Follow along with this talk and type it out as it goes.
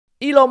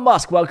Elon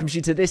Musk welcomes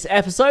you to this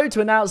episode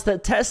to announce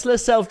that Tesla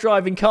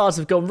self-driving cars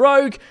have gone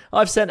rogue.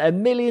 I've sent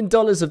 $1 million of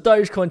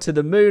Dogecoin to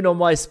the moon on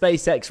my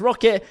SpaceX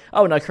rocket.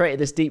 Oh, and I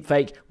created this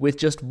deepfake with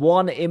just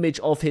one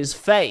image of his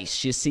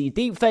face. You see,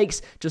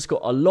 deepfakes just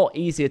got a lot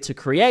easier to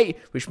create,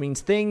 which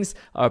means things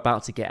are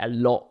about to get a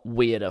lot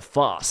weirder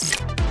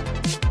fast.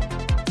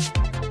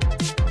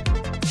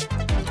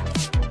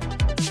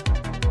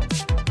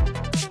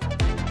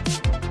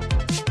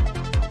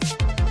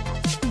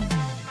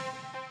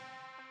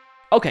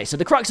 Okay, so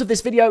the crux of this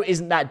video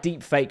isn't that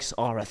deepfakes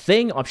are a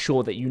thing. I'm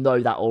sure that you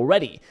know that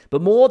already,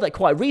 but more that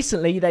quite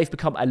recently they've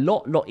become a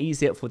lot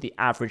easier for the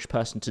average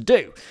person to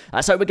do.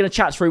 So we're going to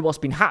chat through what's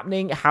been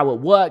happening, how it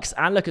works,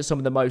 and look at some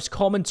of the most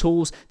common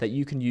tools that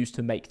you can use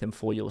to make them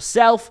for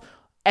yourself,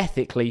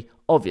 ethically,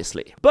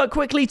 obviously. But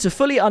quickly, to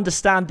fully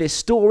understand this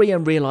story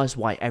and realize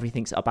why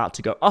everything's about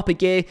to go up a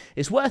gear,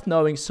 it's worth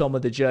knowing some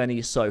of the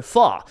journey so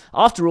far.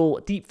 After all,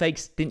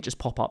 deepfakes didn't just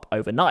pop up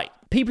overnight.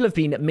 People have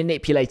been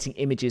manipulating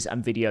images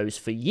and videos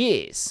for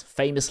years,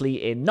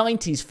 famously in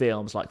 90s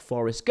films like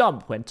Forrest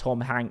Gump when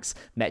Tom Hanks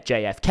met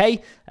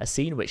JFK, a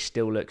scene which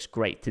still looks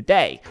great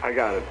today. I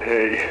gotta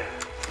pay.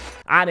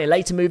 And in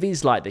later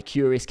movies like The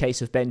Curious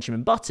Case of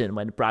Benjamin Button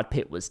when Brad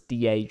Pitt was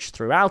de-aged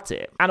throughout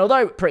it. And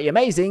although pretty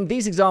amazing,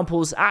 these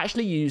examples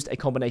actually used a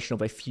combination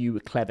of a few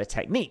clever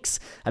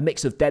techniques. A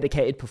mix of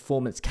dedicated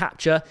performance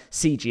capture,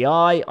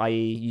 CGI,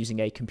 i.e.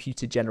 using a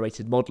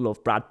computer-generated model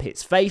of Brad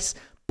Pitt's face,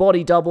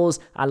 body doubles,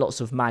 and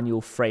lots of manual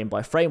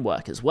frame-by-frame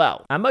work as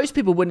well. And most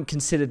people wouldn't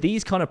consider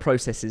these kind of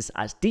processes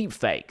as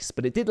deepfakes,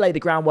 but it did lay the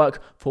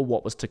groundwork for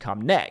what was to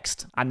come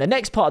next. And the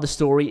next part of the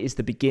story is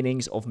the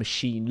beginnings of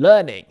machine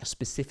learning,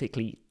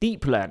 specifically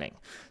deep learning.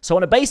 So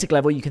on a basic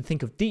level, you can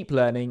think of deep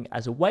learning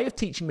as a way of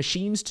teaching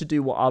machines to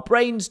do what our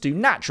brains do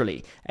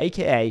naturally,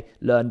 aka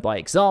learn by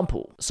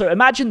example. So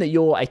imagine that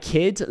you're a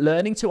kid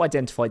learning to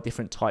identify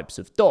different types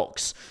of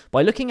dogs.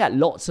 By looking at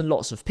lots and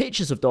lots of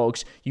pictures of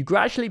dogs, you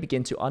gradually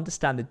begin to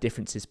understand the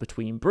differences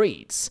between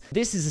breeds.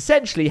 This is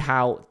essentially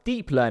how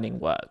deep learning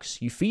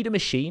works. You feed a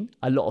machine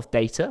a lot of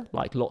data,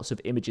 like lots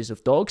of images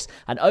of dogs,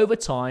 and over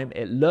time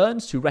it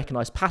learns to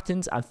recognize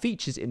patterns and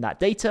features in that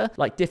data,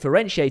 like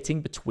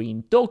differentiating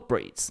between dog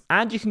breeds.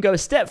 And you can go a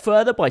step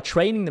further by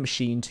training the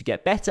machine to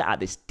get better at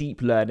this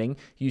deep learning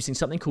using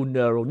something called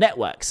neural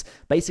networks.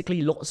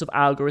 Basically lots of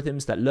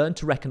algorithms that learn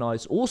to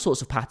recognize all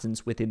sorts of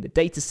patterns within the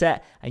data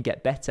set and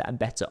get better and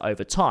better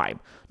over time.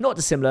 Not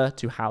dissimilar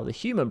to how the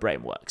human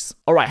brain works.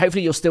 Alright,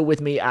 hopefully you're still with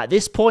me at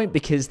this point,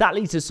 because that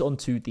leads us on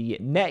to the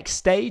next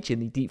stage in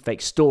the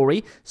deepfake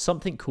story,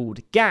 something called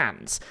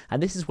GANs.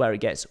 And this is where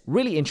it gets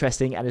really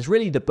interesting and is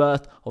really the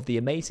birth of the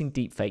amazing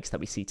deepfakes that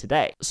we see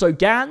today. So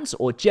GANs,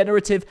 or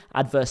generative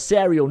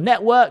adversarial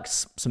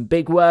networks, some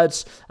big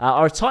words,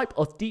 are a type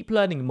of deep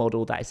learning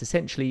model that is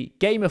essentially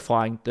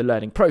gamifying the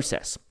learning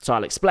process. So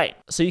I'll explain.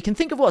 So you can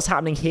think of what's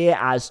happening here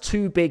as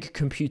two big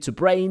computer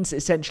brains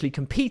essentially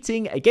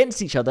competing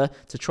against each other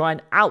to try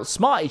and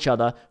outsmart each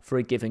other for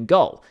a given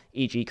goal,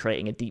 e.g.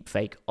 creating a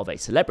deepfake of a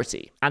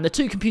celebrity. And the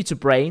two computer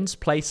brains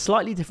play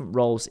slightly different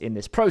roles in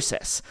this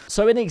process.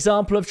 So in the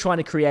example of trying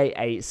to create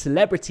a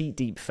celebrity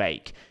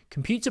deepfake,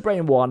 Computer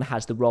Brain 1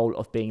 has the role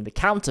of being the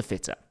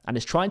counterfeiter and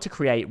is trying to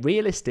create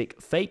realistic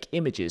fake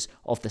images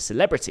of the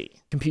celebrity.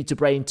 Computer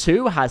Brain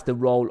 2 has the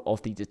role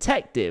of the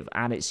detective,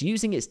 and it's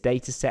using its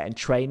data set and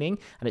training,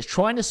 and it's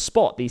trying to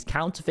spot these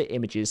counterfeit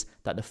images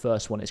that the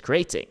first one is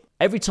creating.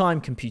 Every time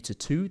Computer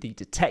 2, the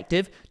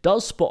detective,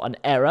 does spot an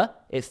error,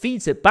 it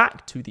feeds it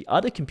back to the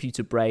other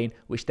computer brain,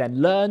 which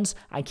then learns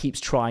and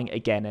keeps trying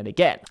again and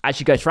again. As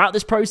you go throughout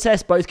this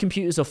process, both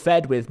computers are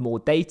fed with more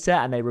data,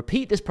 and they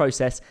repeat this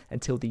process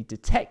until the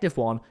detective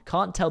one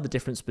can't tell the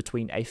difference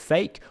between a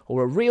fake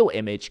or a real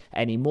image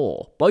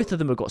anymore. Both of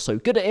them have got so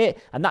good at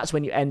it, and that's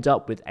when you end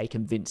up with a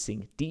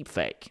convincing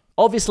deepfake.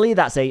 Obviously,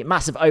 that's a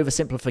massive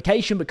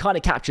oversimplification, but kind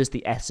of captures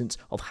the essence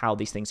of how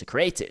these things are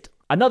created.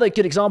 Another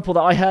good example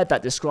that I heard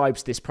that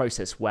describes this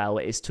process well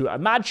is to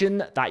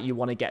imagine that you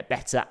want to get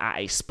better at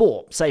a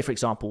sport, say for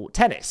example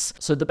tennis.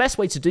 So the best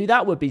way to do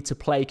that would be to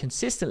play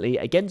consistently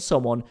against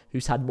someone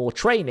who's had more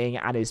training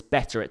and is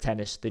better at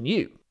tennis than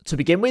you. To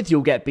begin with,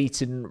 you'll get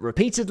beaten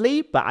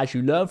repeatedly, but as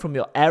you learn from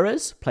your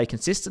errors, play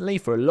consistently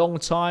for a long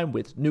time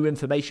with new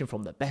information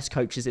from the best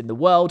coaches in the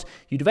world,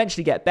 you'd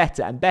eventually get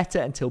better and better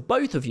until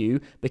both of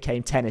you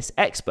became tennis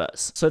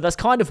experts. So that's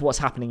kind of what's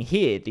happening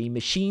here. The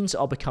machines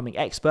are becoming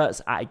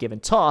experts at a given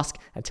task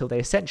until they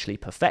essentially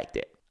perfect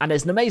it. And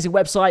there's an amazing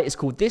website, it's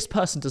called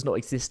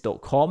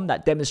thispersondoesnotexist.com,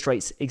 that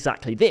demonstrates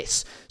exactly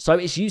this. So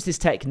it's used this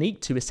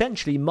technique to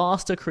essentially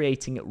master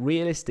creating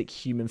realistic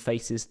human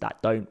faces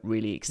that don't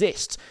really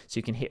exist. So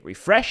you can hit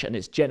refresh and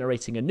it's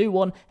generating a new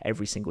one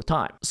every single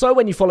time. So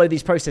when you follow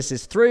these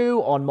processes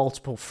through on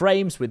multiple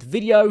frames with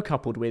video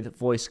coupled with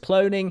voice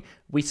cloning,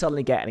 we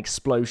suddenly get an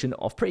explosion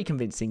of pretty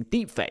convincing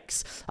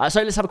deepfakes.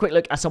 So let's have a quick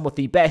look at some of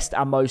the best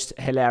and most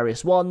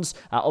hilarious ones.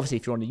 Obviously,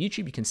 if you're on the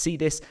YouTube, you can see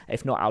this.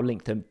 If not, I'll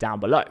link them down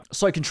below.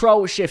 So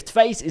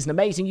Control-Shift-Face is an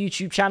amazing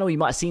YouTube channel. You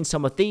might have seen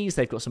some of these.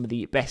 They've got some of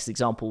the best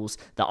examples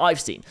that I've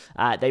seen.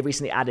 They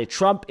recently added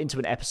Trump into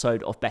an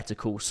episode of Better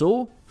Call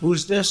Saul.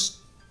 Who's this?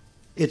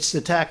 It's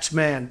the tax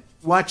man,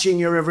 watching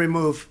your every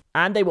move.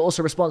 And they were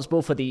also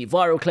responsible for the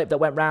viral clip that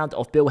went round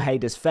of Bill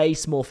Hader's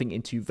face morphing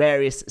into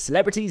various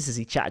celebrities as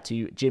he chatted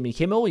to Jimmy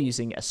Kimmel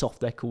using a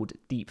software called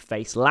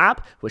Deepfakes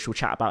Lab, which we'll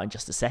chat about in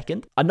just a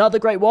second. Another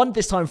great one,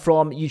 this time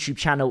from YouTube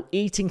channel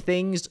Eating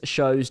Things,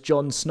 shows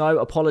Jon Snow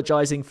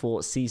apologizing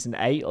for Season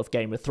 8 of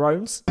Game of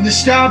Thrones. The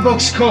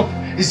Starbucks cup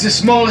is the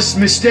smallest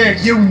mistake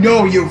you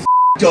know you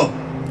f***ed up.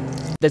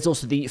 There's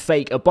also the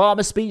fake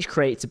Obama speech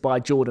created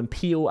by Jordan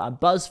Peele and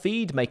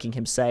BuzzFeed, making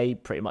him say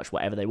pretty much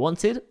whatever they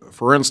wanted.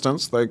 For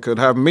instance, they could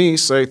have me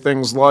say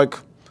things like,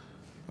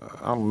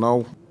 I don't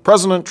know,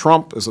 President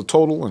Trump is a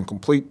total and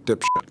complete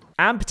dipshit.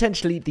 And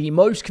potentially the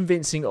most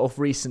convincing of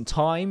recent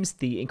times,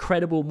 the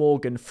incredible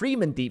Morgan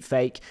Freeman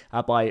deepfake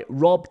by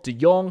Rob de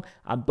Jong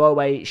and Boe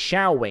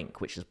Xiaowink,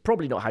 which is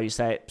probably not how you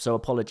say it, so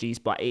apologies,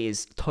 but it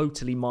is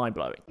totally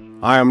mind-blowing.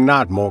 I am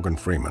not Morgan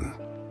Freeman,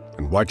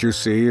 and what you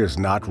see is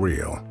not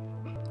real.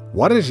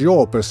 What is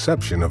your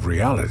perception of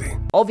reality?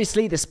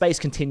 Obviously, the space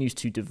continues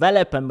to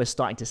develop and we're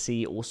starting to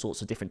see all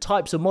sorts of different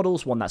types of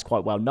models. One that's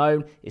quite well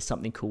known is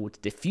something called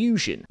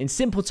diffusion. In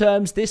simple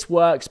terms, this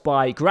works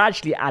by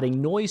gradually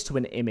adding noise to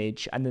an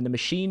image and then the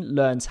machine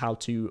learns how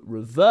to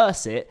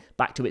reverse it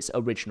back to its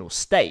original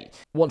state.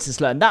 Once it's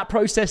learned that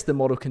process, the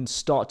model can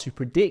start to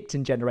predict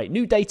and generate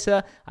new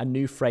data and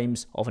new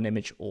frames of an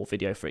image or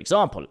video, for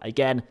example.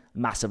 Again,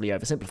 massively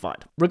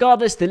oversimplified.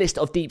 Regardless, the list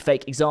of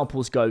deepfake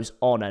examples goes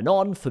on and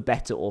on, for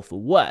better or for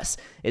worse.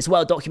 It's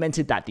well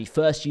documented that the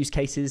first use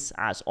cases,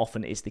 as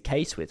often is the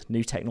case with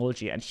new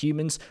technology and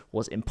humans,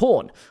 was in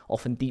porn,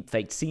 often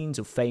deepfaked scenes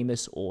of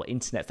famous or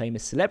internet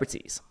famous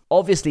celebrities.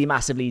 Obviously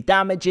massively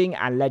damaging,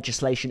 and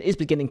legislation is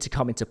beginning to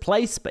come into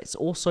place, but it's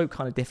also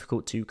kind of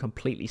difficult to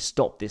completely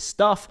stop this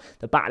stuff.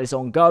 The battle is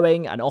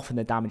ongoing and often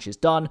the damage is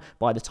done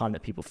by the time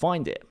that people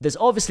find it. There's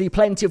obviously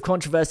plenty of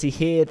controversy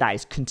here that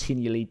is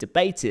continually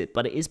debated,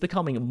 but it is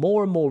becoming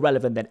more and more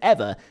relevant than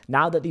ever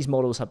now that these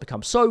models have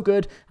become so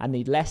good and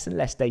need less and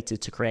less data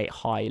to create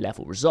high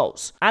level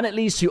results. And it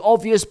leads to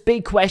obvious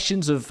big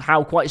questions of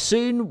how quite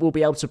soon we'll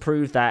be able to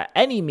prove that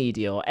any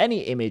media or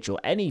any image or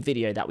any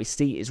video that we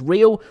see is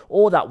real,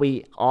 or that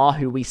we are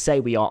who we say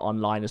we are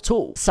online at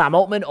all. Sam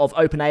Altman of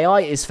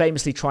OpenAI is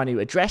famously trying to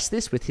address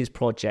this with his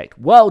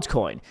project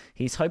WorldCoin.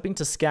 He's hoping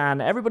to scan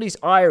everybody's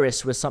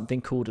iris with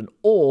something called an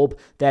orb,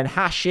 then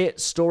hash it,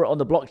 store it on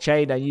the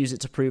blockchain and use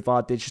it to prove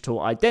our digital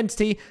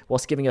identity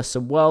whilst giving us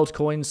some world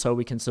coins so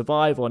we can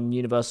survive on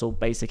universal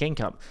basic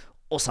income,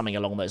 or something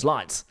along those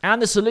lines. And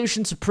the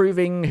solution to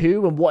proving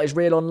who and what is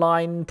real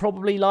online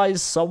probably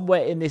lies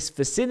somewhere in this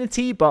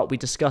vicinity, but we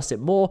discuss it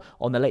more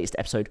on the latest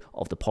episode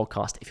of the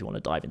podcast if you want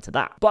to dive into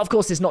that. But of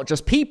course, it's not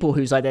just people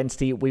whose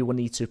identity we will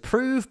need to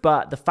prove,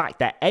 but the fact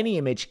that any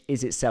image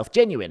is itself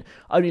genuine.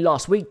 Only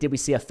last week did we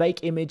see a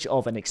fake image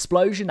of an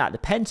explosion at the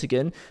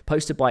Pentagon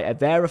posted by a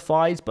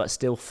verified but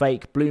still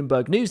fake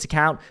Bloomberg News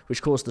account,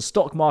 which caused the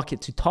stock market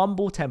to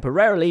tumble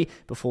temporarily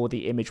before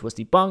the image was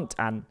debunked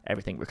and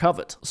everything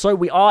recovered. So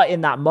we are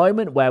in that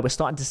moment where we're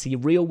starting to see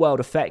real world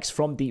effects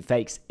from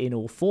deepfakes in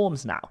all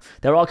forms now.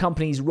 There are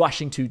companies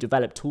rushing to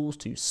develop tools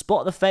to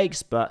spot the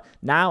fakes, but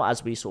now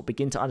as we sort of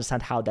begin to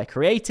understand how they're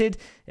created,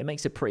 it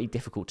makes it pretty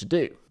difficult to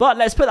do. But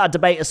let's put that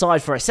debate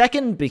aside for a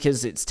second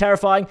because it's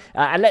terrifying,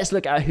 and let's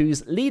look at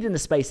who's leading the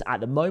space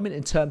at the moment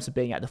in terms of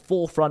being at the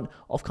forefront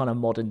of kind of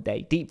modern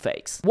day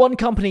deepfakes. One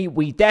company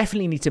we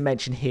definitely need to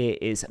mention here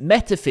is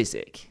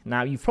Metaphysic.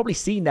 Now, you've probably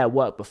seen their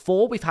work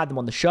before. We've had them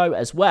on the show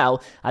as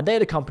well, and they're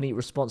the company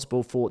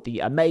responsible for the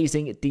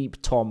amazing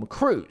Deep Tom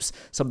Cruise,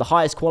 some of the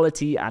highest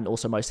quality and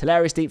also most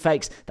hilarious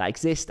deepfakes that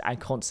exist and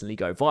constantly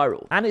go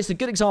viral. And it's a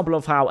good example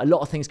of how a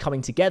lot of things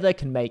coming together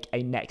can make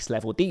a next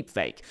level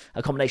deepfake.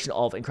 A combination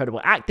of incredible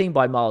acting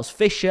by Miles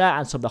Fisher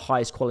and some of the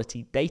highest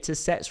quality data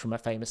sets from a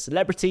famous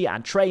celebrity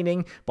and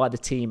training by the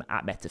team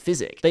at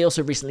Metaphysic. They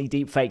also recently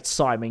deepfaked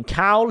Simon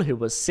Cowell, who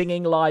was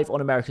singing live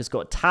on America's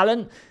Got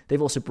Talent.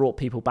 They've also brought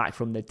people back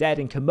from the dead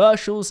in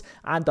commercials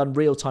and done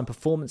real-time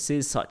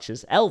performances such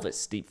as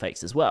Elvis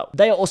deepfakes as well.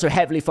 They are also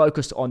heavily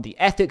focused on the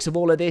ethics of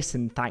all of this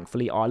and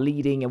thankfully are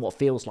leading in what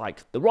feels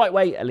like the right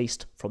way, at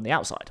least from the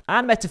outside.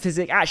 And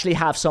Metaphysic actually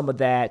have some of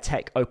their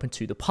tech open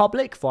to the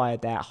public via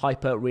their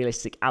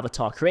hyper-realistic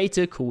avatar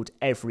creator called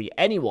Every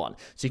Anyone.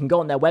 So you can go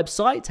on their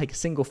website, take a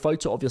single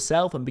photo of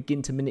yourself and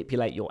begin to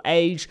manipulate your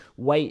age,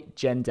 weight,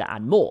 gender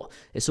and more.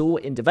 It's all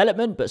in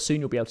development, but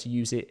soon you'll be able to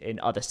use it in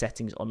other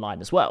settings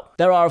online as well.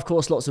 There are of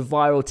course lots of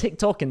viral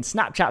TikTok and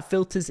Snapchat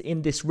filters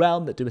in this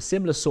realm that do a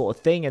similar sort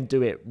of thing and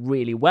do it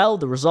really well.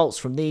 The results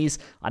from these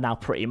are now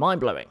pretty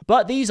mind-blowing.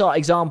 But these are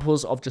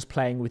examples of just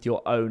playing with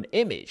your own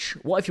image.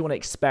 What if you want to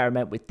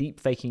experiment with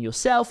deepfaking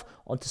yourself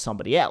onto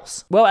somebody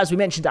else? Well, as we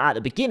mentioned at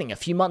the beginning, a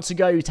few months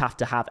ago, you'd have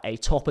to have a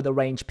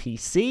top-of-the-range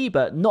PC,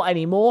 but not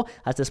anymore,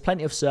 as there's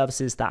plenty of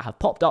services that have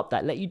popped up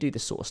that let you do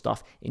this sort of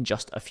stuff in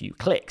just a few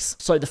clicks.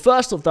 So the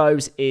first of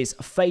those is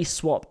Face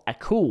Swap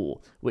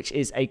Cool, which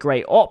is a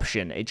great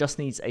option. It just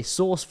needs a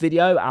source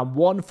video and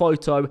one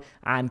photo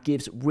and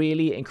gives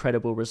really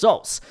incredible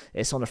results.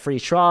 It's on a free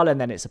trial and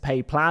then it's a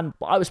paid plan,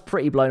 but I was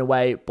pretty blown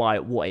away by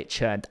what it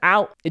churned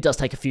out. It does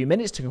take a few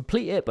minutes to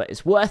complete it, but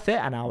it's worth it,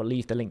 and I'll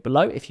leave the link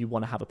below if you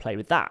want to have a play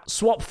with that.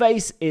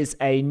 Swapface is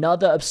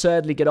another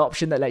absurdly good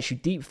option that lets you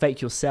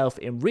deepfake yourself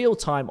in real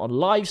time on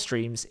live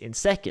streams in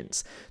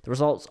seconds. The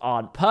results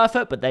aren't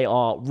perfect, but they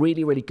are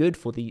really, really good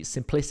for the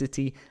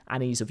simplicity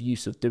and ease of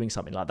use of doing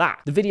something like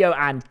that. The video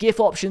and GIF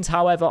options,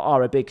 however,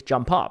 are a big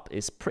jump up.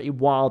 It's pretty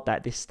wild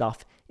that this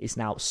stuff is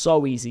now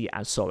so easy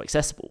and so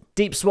accessible.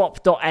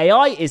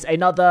 Deepswap.ai is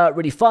another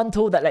really fun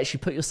tool that lets you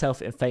put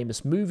yourself in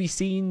famous movie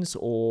scenes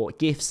or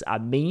GIFs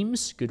and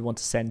memes. Good one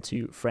to send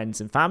to friends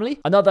and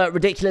family. Another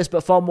ridiculous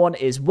but fun one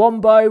is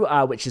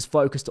Wombo, which is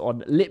focused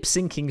on lip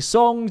syncing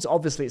songs.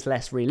 Obviously, it's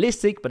less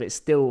realistic, but it's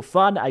still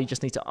fun. You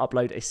just need to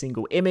upload a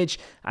single image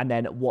and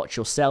then watch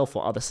yourself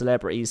or other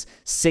celebrities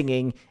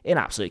singing in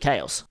absolute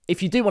chaos.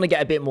 If you do want to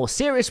get a bit more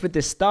serious with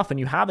this stuff and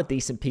you have a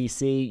decent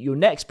PC, your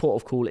next port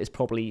of call is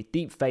probably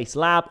Deepface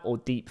Lab or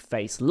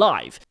Deepface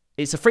Live.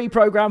 It's a free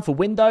program for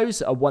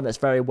Windows, one that's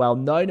very well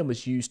known and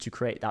was used to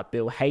create that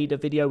Bill Hader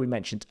video we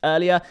mentioned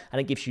earlier, and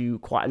it gives you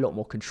quite a lot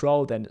more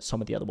control than some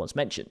of the other ones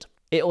mentioned.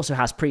 It also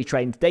has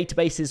pre-trained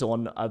databases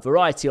on a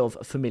variety of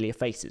familiar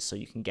faces, so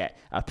you can get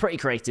pretty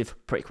creative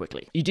pretty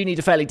quickly. You do need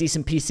a fairly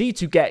decent PC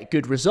to get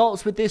good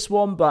results with this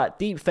one, but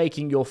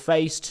deepfaking your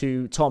face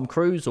to Tom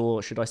Cruise,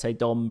 or should I say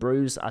Dom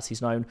Bruce, as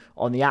he's known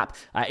on the app,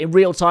 in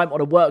real time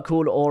on a work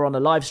call or on a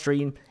live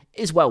stream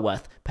is well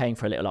worth paying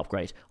for a little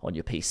upgrade on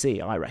your PC,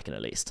 I reckon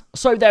at least.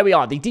 So there we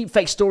are. The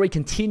deepfake story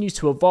continues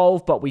to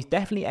evolve, but we've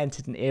definitely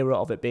entered an era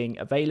of it being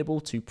available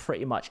to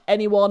pretty much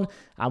anyone,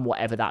 and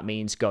whatever that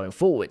means going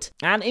forward.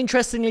 And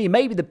interestingly,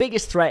 maybe the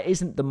biggest threat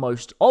isn't the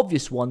most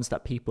obvious ones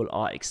that people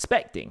are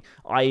expecting,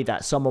 i.e.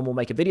 that someone will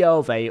make a video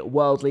of a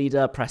world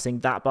leader pressing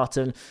that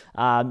button.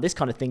 This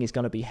kind of thing is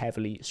going to be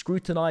heavily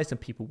scrutinized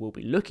and people will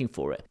be looking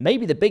for it.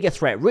 Maybe the bigger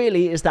threat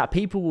really is that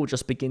people will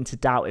just begin to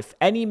doubt if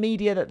any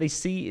media that they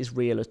see is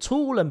real at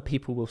all, and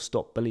people will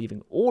stop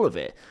believing all of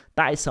it.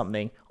 That is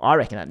something I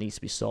reckon that needs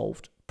to be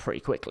solved pretty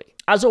quickly.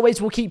 As always,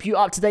 we'll keep you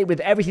up to date with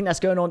everything that's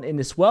going on in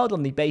this world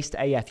on the Based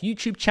AF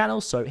YouTube channel,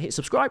 so hit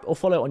subscribe or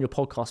follow on your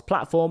podcast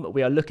platform.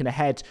 We are looking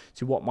ahead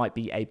to what might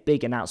be a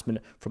big announcement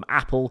from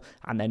Apple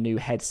and their new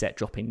headset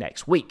dropping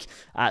next week.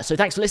 So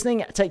thanks for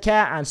listening, take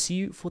care, and see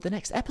you for the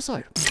next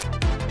episode.